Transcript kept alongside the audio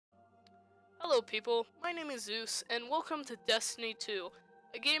Hello people, my name is Zeus, and welcome to Destiny 2,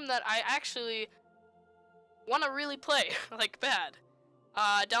 a game that I actually want to really play, like bad.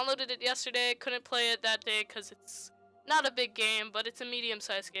 I downloaded it yesterday, couldn't play it that day because it's not a big game, but it's a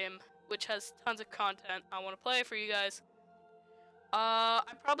medium-sized game, which has tons of content I want to play for you guys. I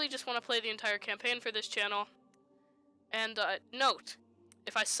probably just want to play the entire campaign for this channel. And note,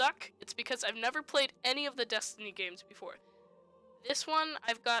 if I suck, it's because I've never played any of the Destiny games before. This one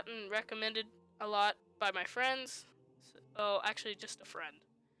I've gotten recommended a lot by my friends. Oh, actually just a friend.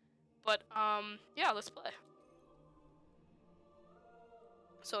 But yeah, let's play.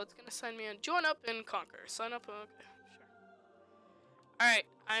 So it's gonna sign me in. Join up and conquer. Sign up. Okay, sure. Alright,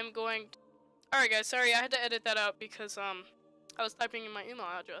 I'm going to... Alright guys, sorry I had to edit that out because I was typing in my email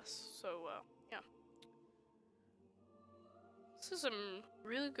address. So yeah. This is some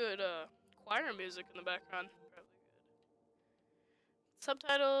really good choir music in the background. Probably good.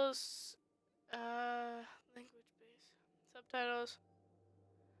 Subtitles, language base. Subtitles.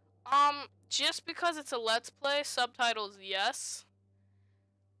 Just because it's a let's play, subtitles yes.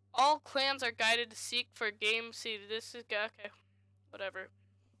 All clans are guided to seek for game seed. This is okay. Whatever.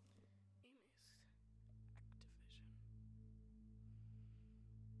 Activision.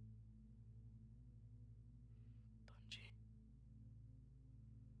 Bungie.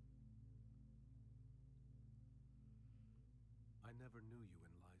 I never knew you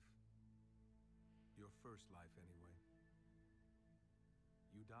in life. Your first life, anyway.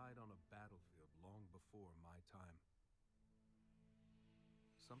 You died on a battlefield long before my time.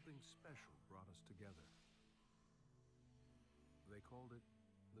 Something special brought us together. They called it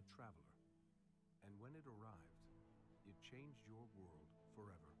the Traveler. And when it arrived, it changed your world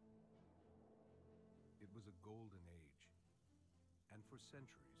forever. It was a golden age. And for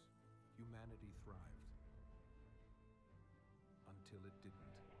centuries, humanity thrived. Until it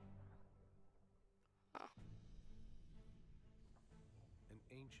didn't. Oh. An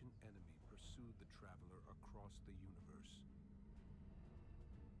ancient enemy pursued the Traveler across the universe.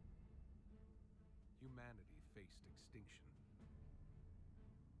 Humanity faced extinction.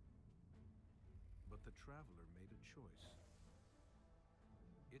 But the Traveler made a choice.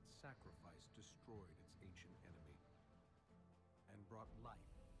 Its sacrifice destroyed its ancient enemy and brought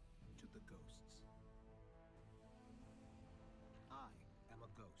life to the ghosts. I am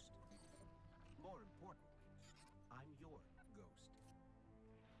a ghost. More importantly, I'm your ghost.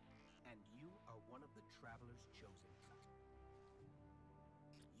 And you are one of the Traveler's chosen.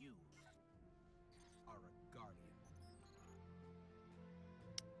 You are a guardian.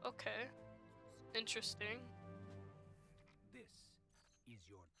 Okay. Interesting. This is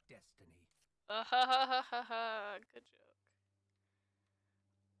your destiny. Ha ha ha ha ha. Good joke.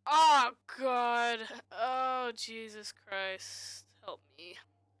 Oh God. Oh Jesus Christ. Help me.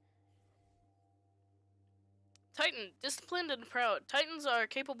 Titan, disciplined and proud. Titans are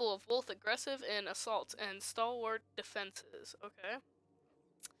capable of both aggressive and assaults and stalwart defenses. Okay.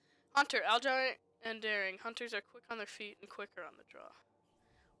 Hunter, agile and daring. Hunters are quick on their feet and quicker on the draw.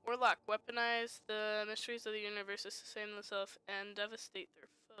 Warlock, weaponize the mysteries of the universe to sustain themselves and devastate their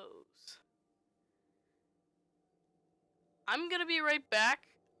foes. I'm gonna be right back.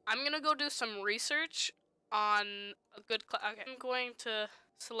 I'm gonna go do some research on a good class. Okay. I'm going to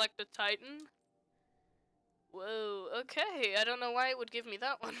select a Titan. Whoa, okay. I don't know why it would give me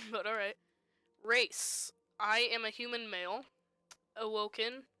that one, but alright. Race. I am a human male.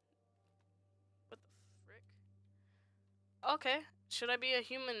 Awoken. What the frick? Okay. Should I be a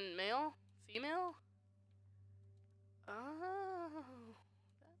human male? Female? Oh.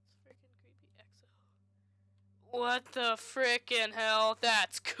 That's freaking creepy. Exo. What the frickin' hell?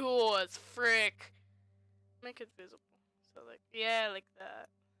 That's cool as frick. Make it visible. So like, yeah, like that.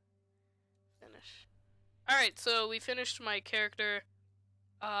 Finish. Alright, so we finished my character.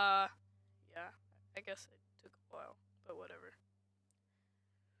 Yeah. I guess it took a while, but whatever.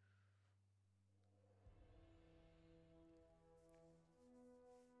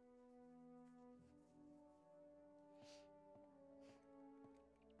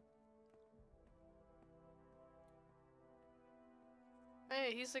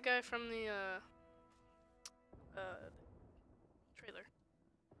 Hey, he's the guy from the trailer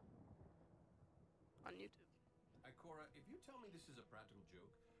on YouTube. Cora, if you tell me this is a practical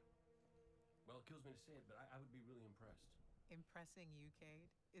joke, well, it kills me to say it, but I would be really impressed. Impressing you, Cade,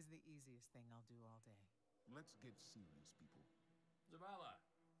 is the easiest thing I'll do all day. Let's get serious, people. Zavala,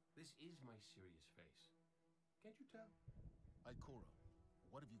 this is my serious face. Can't you tell? Ikora,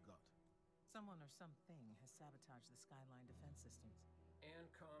 what have you got? Someone or something has sabotaged the Skyline defense systems.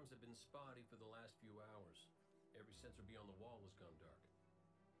 And comms have been spotty for the last few hours. Every sensor beyond the wall has gone dark.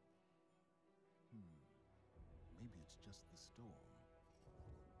 storm.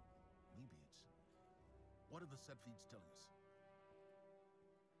 Maybe it's... What do the set feeds tell us?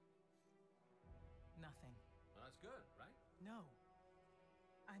 Nothing. Well, that's good, right? No.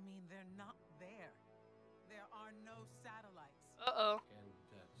 I mean, they're not there. There are no satellites. Uh-oh. And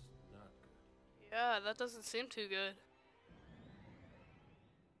that's not good. Yeah, that doesn't seem too good.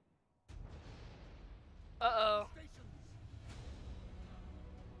 Uh-oh.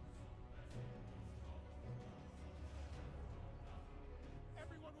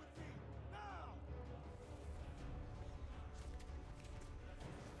 Everyone with me, now!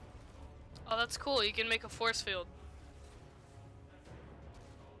 Oh, that's cool. You can make a force field.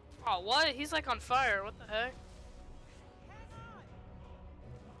 Oh, what? He's like on fire. What the heck?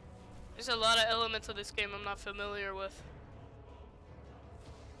 There's a lot of elements of this game I'm not familiar with.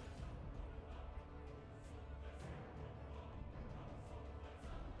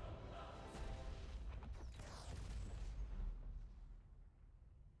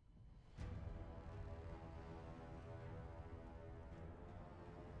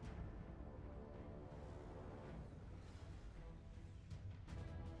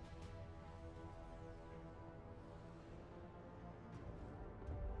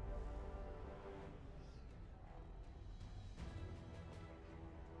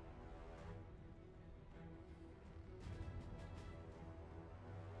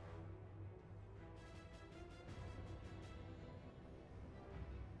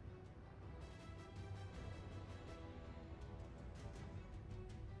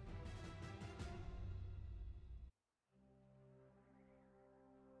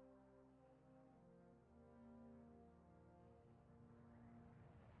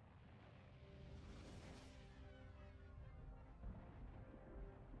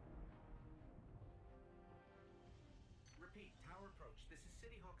 Repeat, tower approach. This is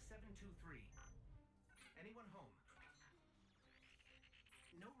City Hawk 723. Anyone home?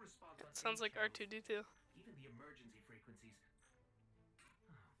 No response on Sounds any like channels. R2-D2. Even the emergency frequencies.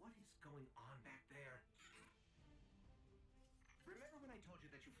 What is going on back there? Remember when I told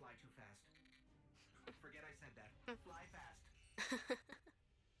you that you fly too fast? Forget I said that. Fly fast.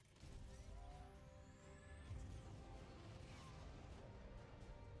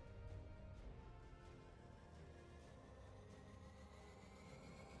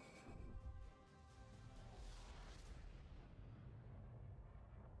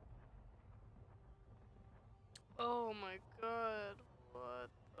 Oh my god. What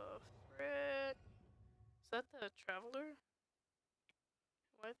the frick? Is that the Traveler?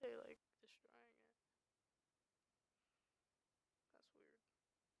 Why are they like destroying it?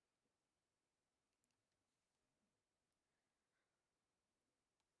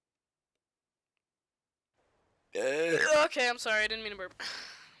 That's weird. Okay, I'm sorry. I didn't mean to burp.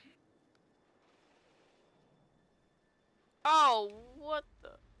 Oh, what the?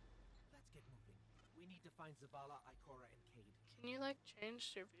 Let's get moving. We need to find Zavala, Ikora, and Cade. Can you like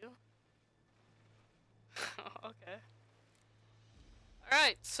change your view? Okay.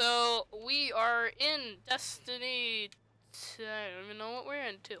 Alright, so we are in Destiny 2. I don't even know what we're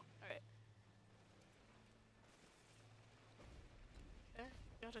into. Alright. Okay,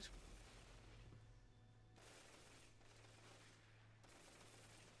 gotta.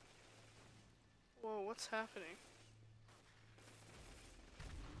 Whoa, what's happening?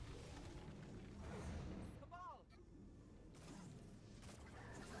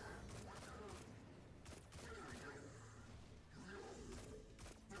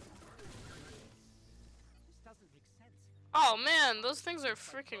 Oh man, those things are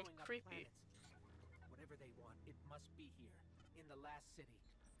freaking creepy. Whatever they want, it must be here, in the last city.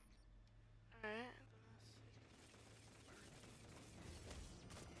 Alright.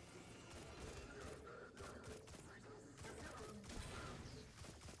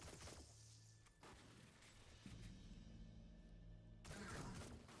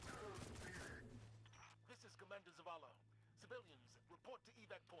 This is Commander Zavala. Civilians, report to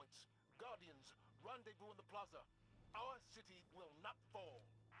evac points. Guardians, rendezvous in the plaza. Our city will not fall.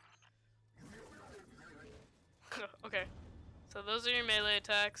 Okay. So those are your melee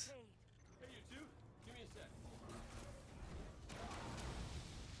attacks. Hey, you two, give me a sec.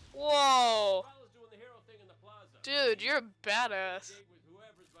 Whoa! Zavala's doing the hero thing in the plaza. Dude, you're a badass. Date with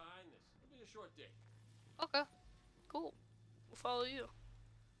whoever's behind this. It'll be a short date. Okay. Cool. We'll follow you.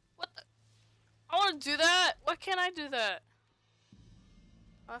 What the? I want to do that! Why can't I do that?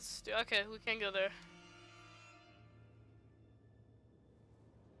 Okay, we can't go there.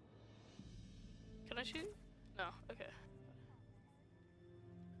 Can I shoot? No, okay.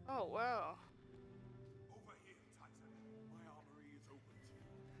 Oh, wow. Over here, Titan. My armory is opened.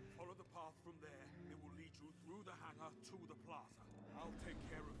 Follow the path from there. It will lead you through the hangar to the plaza. I'll take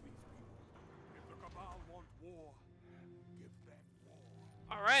care of these people. If the Cabal want war, give them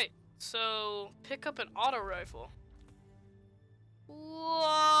war. Alright, so pick up an auto rifle.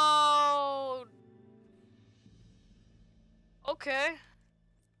 Whoa! Okay.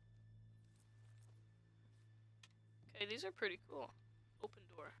 Okay, these are pretty cool. Open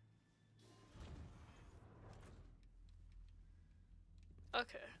door.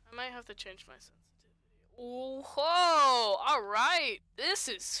 Okay, I might have to change my sensitivity. Whoa! Alright! This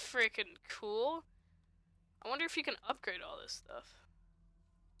is freaking cool. I wonder if you can upgrade all this stuff.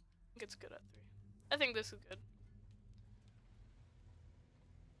 I think it's good at 3. I think this is good.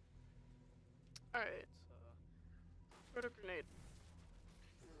 Alright, so... throw a grenade.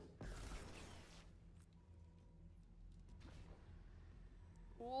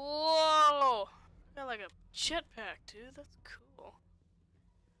 Whoa! I got like a jetpack, dude. That's cool.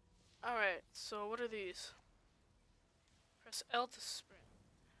 Alright, so what are these? Press L to sprint.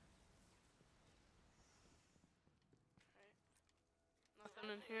 Right. Nothing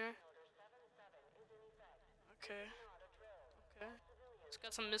in here. Okay. Okay. It's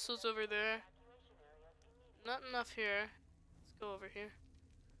got some missiles over there. Not enough here. Let's go over here.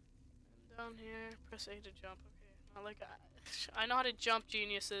 And down here. Press A to jump. Okay. Not like I know how to jump,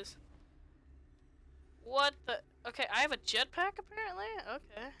 geniuses. What the? Okay, I have a jetpack apparently?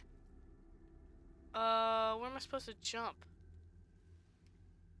 Okay. Where am I supposed to jump?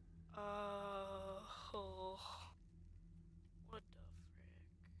 Oh. What the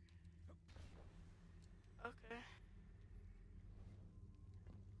frick? Okay.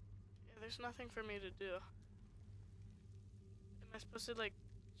 Yeah, there's nothing for me to do. Am I supposed to, like,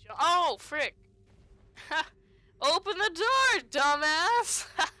 jump? Oh, frick! Open the door, dumbass!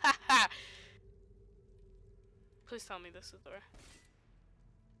 Please tell me this is the door.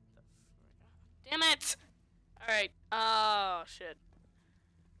 Damn it! Alright, oh shit.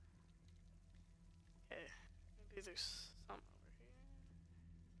 Okay, maybe there's some over here.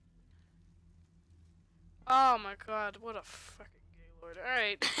 Oh my god, what a fucking gaylord.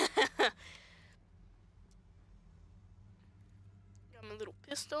 Alright. Got my little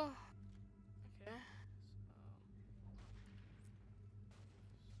pistol. Okay.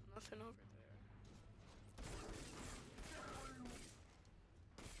 So nothing over there.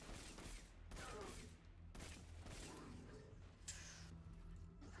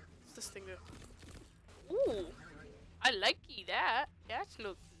 This thing do? Ooh, I likey that. That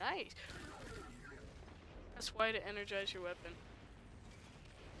looks nice. Press Y to energize your weapon.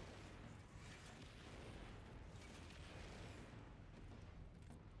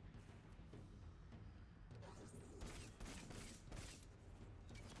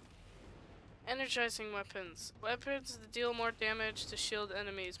 Energizing weapons. Weapons that deal more damage to shield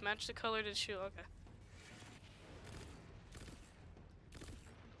enemies. Match the color to shield. Okay.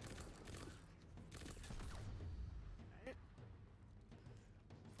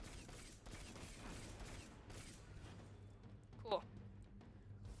 Cool.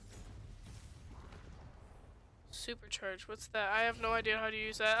 Supercharge. What's that? I have no idea how to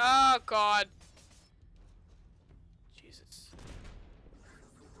use that. Oh god. Jesus.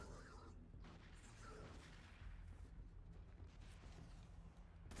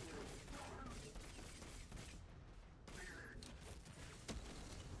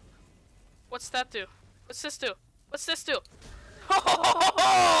 What's that do? What's this do? What's this do?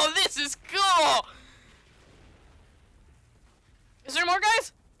 Oh, this is cool! Is there more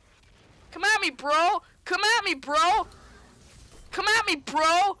guys? Come at me, bro! Come at me, bro! Come at me,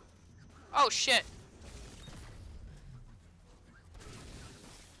 bro! Oh, shit.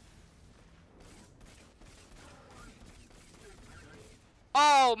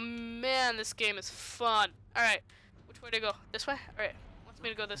 Oh, man, this game is fun. Alright, which way to go? This way? Alright, wants me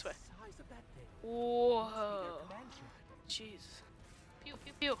to go this way. Whoa. Jeez. Pew,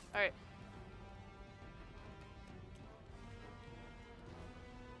 pew, pew. Alright.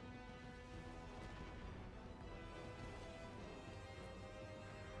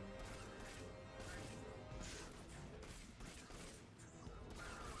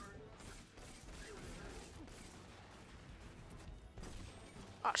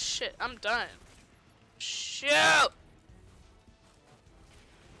 Oh shit, I'm done. Shoot!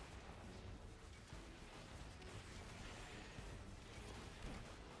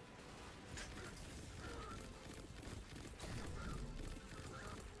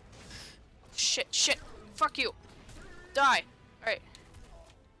 Shit, shit. Fuck you. Die. Alright.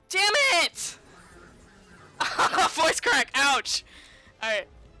 Damn it! Voice crack. Ouch. Alright.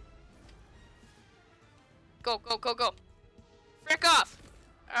 Go, go, go, go. Frick off.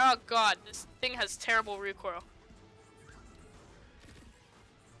 Oh god, this thing has terrible recoil.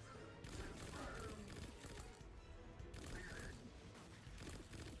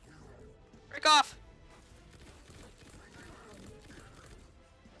 Break off!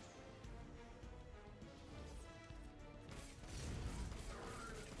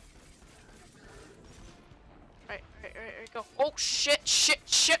 Right, go. Oh, shit!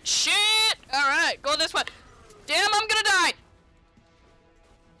 Alright, go this way. Damn, I'm gonna die!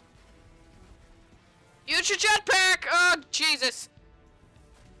 Use your jetpack! Oh, Jesus.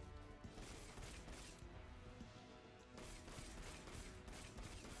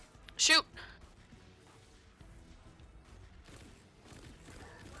 Shoot!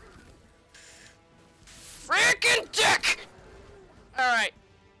 Freaking dick! Alright.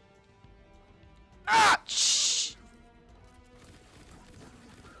 Ah! Shh!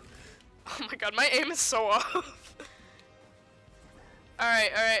 Oh my god, my aim is so off.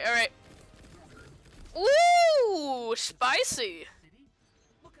 Alright. Ooh, spicy.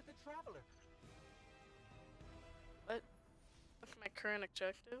 Look at the traveler. What? What's my current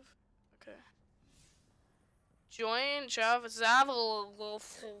objective? Okay. Join Java Zavel.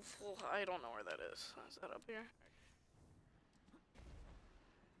 I don't know where that is. Is that up here?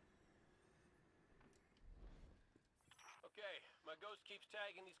 Okay, my ghost keeps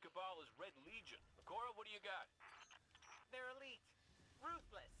tagging these Cabal as Red Legion. Cora, what do you got? They're elite,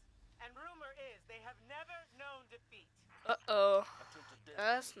 ruthless, and rumor is they have never known defeat. Uh-oh. Until today,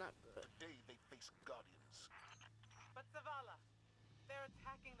 That's not good. the day they face Guardians. But Zavala, they're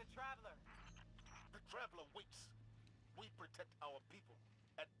attacking the Traveler. The Traveler waits. We protect our people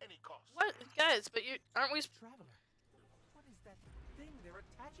at any cost. What? Guys, but you aren't we... Traveler? What is that thing they're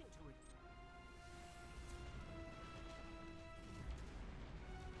attaching to it?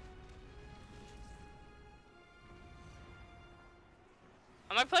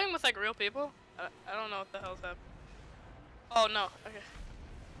 Am I playing with, like, real people? I don't know what the hell's happening. Oh, no. Okay.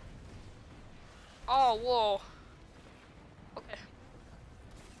 Oh, whoa. Okay.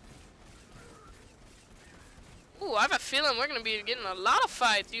 Ooh, I have a feeling we're gonna be getting a lot of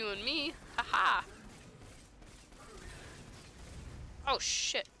fights, you and me. Haha. Oh,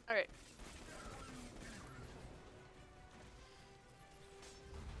 shit. Alright.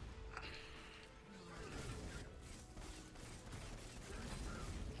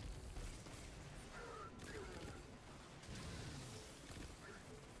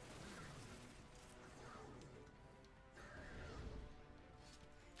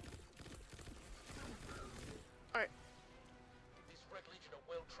 These Red Legion are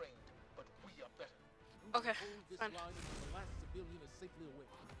well trained, but we are better. Okay, fine.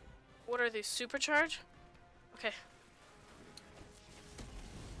 What are these? Supercharge? Okay.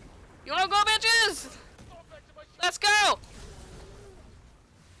 You wanna go, bitches? Let's go!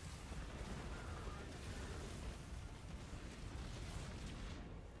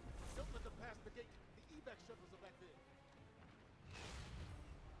 Don't let them pass the gate. The evac shuttles are back there.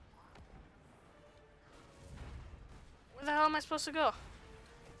 Where the hell am I supposed to go?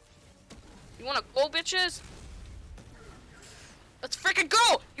 You wanna go, bitches? Let's freaking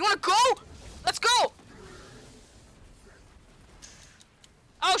go! You wanna go? Let's go!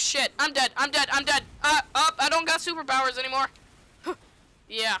 Oh shit, I'm dead. Up, I don't got superpowers anymore.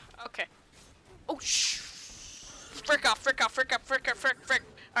 Yeah, okay. Oh frick off.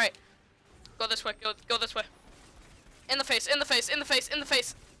 Alright. Go this way, go this way. In the face.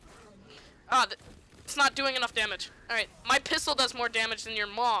 Ah, it's not doing enough damage. Alright, my pistol does more damage than your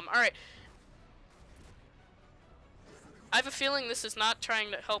mom. Alright. I have a feeling this is not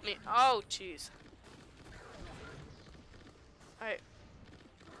trying to help me. Oh, jeez. Alright.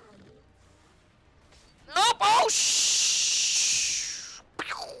 Nope! Oh,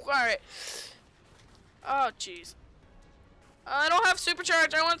 Alright. Oh, jeez. I don't have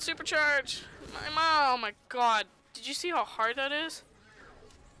supercharge. I want supercharge. Oh my god. Did you see how hard that is?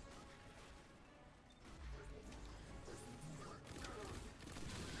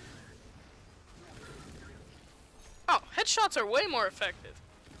 Oh, headshots are way more effective.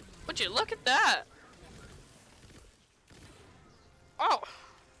 Would you look at that? Oh,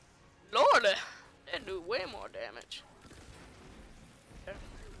 lordy, they do way more damage. Okay.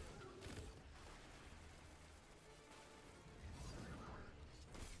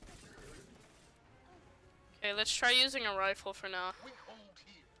 Okay, let's try using a rifle for now. We hold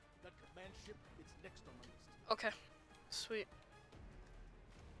here. That command ship is next on my list. Okay, sweet.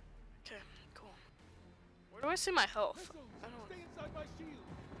 Okay, cool. Where do I see my health? I don't. Stay inside my shield.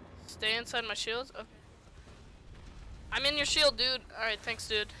 Stay inside my shields? Okay. I'm in your shield, dude. Alright, thanks,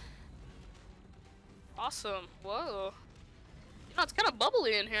 dude. Awesome. Whoa. You know, it's kind of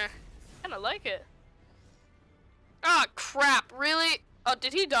bubbly in here. Kind of like it. Ah, crap. Really? Oh,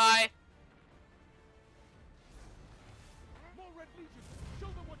 did he die? More Red Legion. Show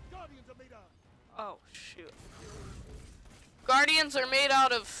them what Guardians are made of. Oh, shoot. Guardians are made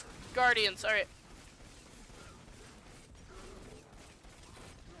out of Guardians. Alright.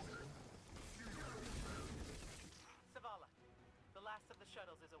 Zavala, the last of the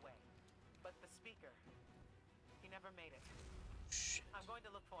shuttles is away. But the speaker, he never made it. Shit. I'm going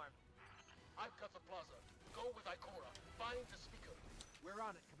to look for him. I've got the plaza. Go with Ikora. Find the speaker. We're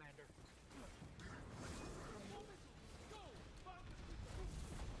on it, Commander.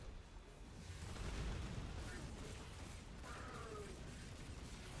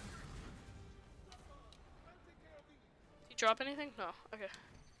 Did he drop anything? No. Okay.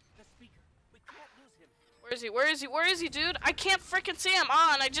 The speaker. We can't lose him. Where is he? Where is he? Where is he, dude? I can't freaking see him.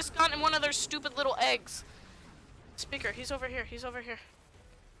 Ah, and I just got in one of their stupid little eggs. Speaker, he's over here. He's over here.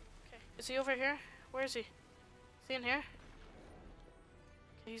 Okay. Is he over here? Where is he? Is he in here?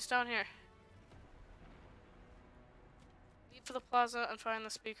 Okay, he's down here. Leave for the plaza and find the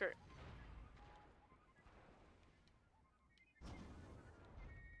speaker.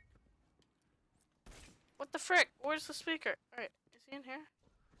 What the frick? Where's the speaker? Alright, is he in here?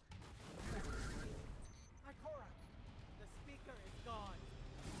 Ikora, the speaker is gone.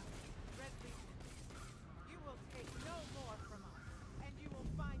 Red Legion, you will take no more from us, and you will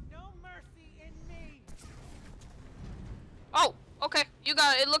find no mercy in me. Oh, okay. You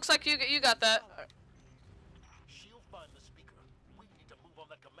got it. It looks like you got that. She'll find the speaker. We need to move on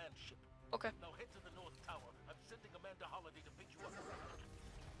that command ship. Okay. Now head to the North Tower. I'm sending Amanda Holiday to pick you up.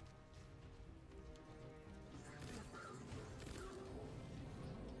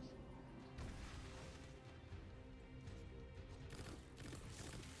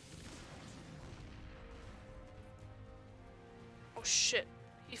 Oh shit.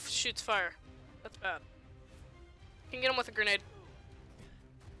 He shoots fire. That's bad. Can get him with a grenade.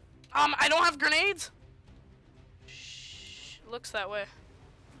 I don't have grenades? Shh. Looks that way.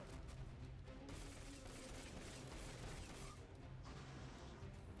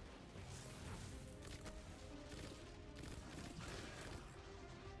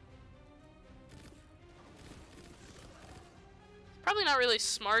 Probably not really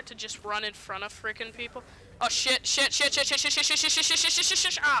smart to just run in front of frickin' people. Oh shit, shit, shit, shit, shit, shit, shit, shit, shit, shit, shit, shit, shit,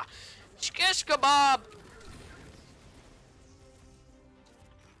 shit, ah! Shish kebab!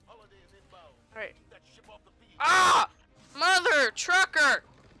 Holiday is inbound. Alright. Keep that ship off the beam. Ah! Mother trucker!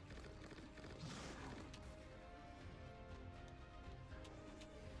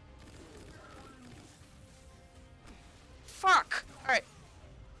 Fuck! Alright.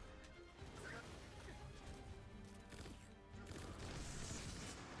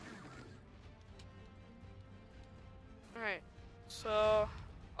 Alright. So...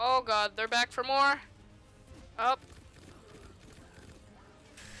 Oh god, they're back for more. Up.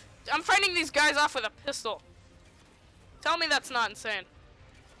 I'm fighting these guys off with a pistol. Tell me that's not insane.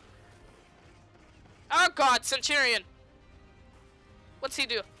 Oh god, Centurion. What's he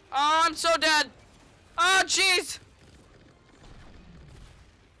do? Oh, I'm so dead. Oh, jeez.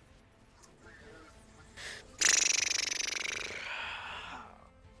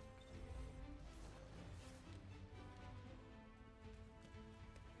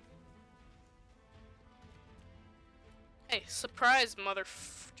 Hey, surprise, mother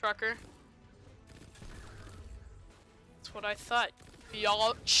trucker. That's what I thought.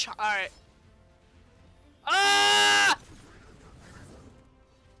 Y'all, alright. Ah!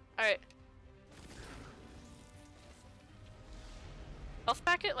 Alright. Health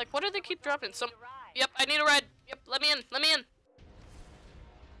packet? Like, what do they keep dropping? Some. Yep, I need a ride. Yep, let me in. Let me in.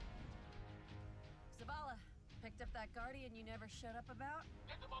 Zavala, picked up that Guardian you never shut up about?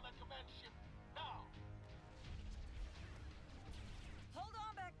 Get them on that command ship now. Hold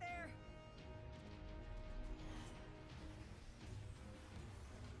on back there!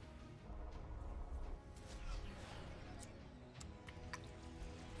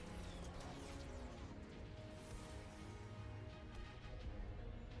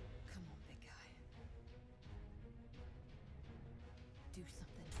 Come on, big guy. Do something.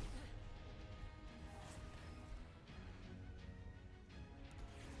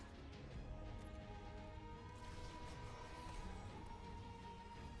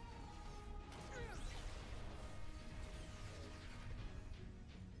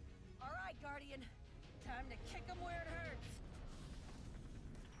 Guardian, time to kick him where it hurts.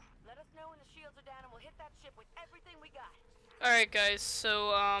 Let us know when the shields are down and we'll hit that ship with everything we got. Alright guys,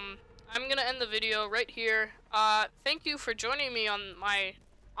 so I'm gonna end the video right here. Thank you for joining me on my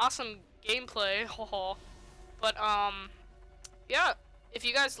awesome gameplay. But yeah, if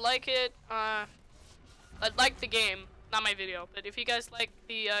you guys like it, like the game, not my video, but if you guys like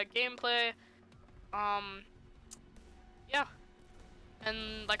the gameplay, yeah.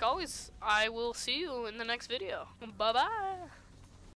 And like always, I will see you in the next video. Bye bye.